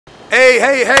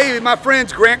Hey, my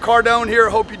friends, Grant Cardone here.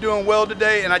 Hope you're doing well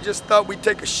today. And I just thought we'd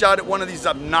take a shot at one of these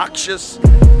obnoxious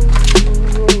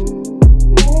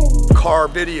car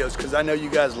videos because I know you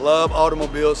guys love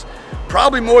automobiles,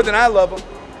 probably more than I love them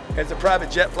as the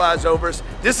private jet flies over us.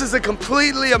 This is a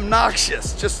completely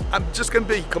obnoxious, I'm just gonna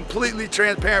be completely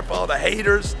transparent for all the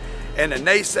haters and the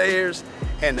naysayers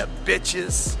and the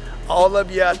bitches, all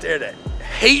of you out there that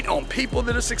hate on people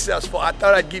that are successful. I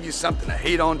thought I'd give you something to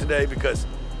hate on today because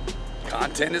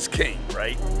content is king,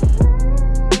 right?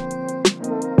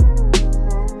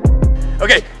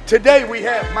 Okay, today we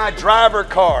have my driver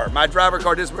car.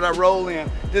 This is what I roll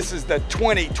in. This is the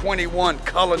 2021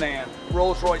 Cullinan,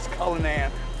 Rolls-Royce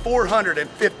Cullinan.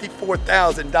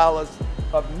 $454,000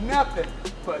 of nothing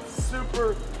but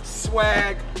super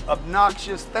swag,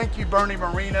 obnoxious. Thank you, Bernie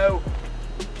Moreno.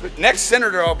 Next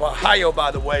Senator of Ohio,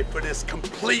 by the way, for this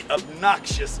complete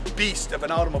obnoxious beast of an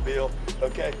automobile,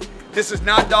 okay? This is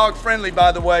not dog friendly,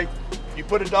 by the way. You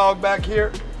put a dog back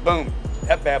here, boom,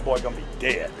 that bad boy gonna be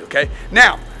dead, okay?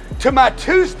 Now, to my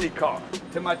Tuesday car,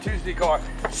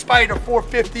 Spider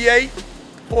 458,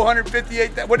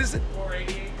 what is it?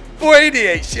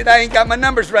 488, shit, I ain't got my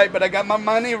numbers right, but I got my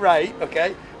money right,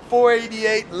 okay?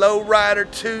 488, lowrider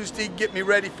Tuesday, get me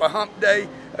ready for hump day,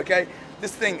 okay?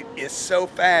 This thing is so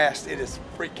fast, it is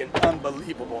freaking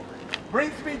unbelievable.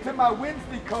 Brings me to my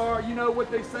Wednesday car. You know what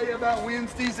they say about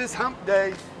Wednesdays is hump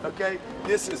day, okay?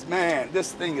 This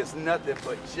thing is nothing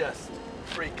but just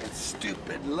freaking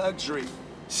stupid luxury.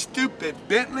 Stupid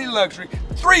Bentley luxury.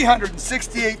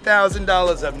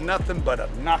 $368,000 of nothing but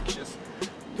obnoxious.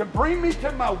 To bring me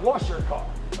to my washer car,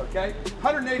 okay?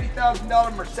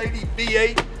 $180,000 Mercedes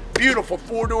V8. Beautiful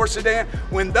four-door sedan.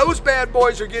 When those bad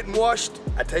boys are getting washed,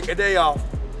 I take a day off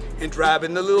and drive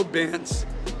in the little Benz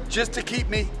just to keep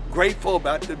me grateful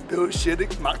about the bullshit,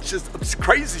 obnoxious,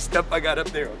 crazy stuff I got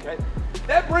up there, okay?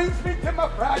 That brings me to my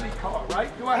Friday car, right?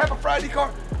 Do I have a Friday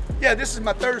car? Yeah, this is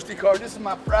my Thursday car. This is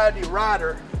my Friday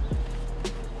rider.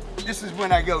 This is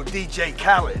when I go DJ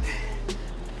Khaled.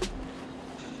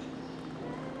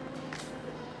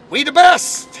 We the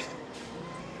best.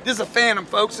 This is a Phantom,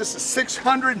 folks. This is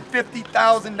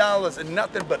 $650,000 and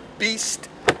nothing but beast,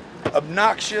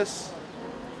 obnoxious,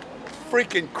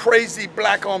 freaking crazy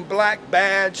black on black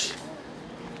badge.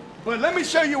 But let me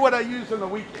show you what I use on the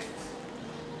weekends.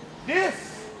 This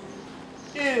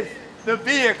is the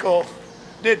vehicle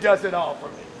that does it all for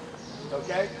me,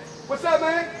 okay? What's up,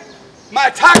 man? My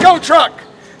taco truck.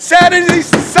 Saturdays,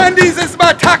 Sundays is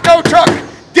my taco truck.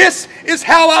 This is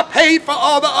how I pay for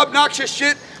all the obnoxious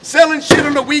shit. Selling shit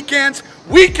on the weekends.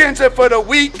 Weekends are for the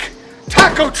weak.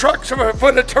 Taco trucks are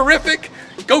for the terrific.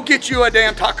 Go get you a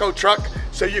damn taco truck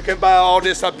so you can buy all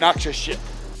this obnoxious shit.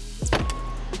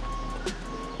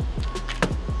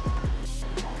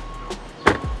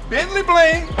 Bentley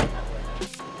Bling,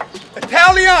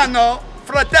 Italiano,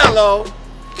 Fratello,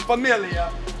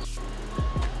 Familia,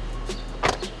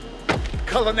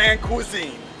 Cullinan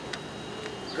Cuisine.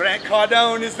 Grant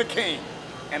Cardone is the king,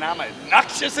 and I'm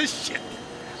obnoxious as shit.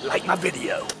 Like my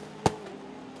video.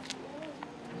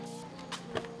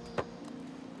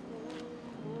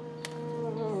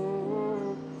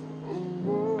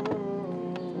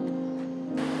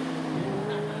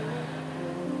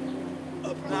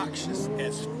 Obnoxious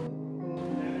as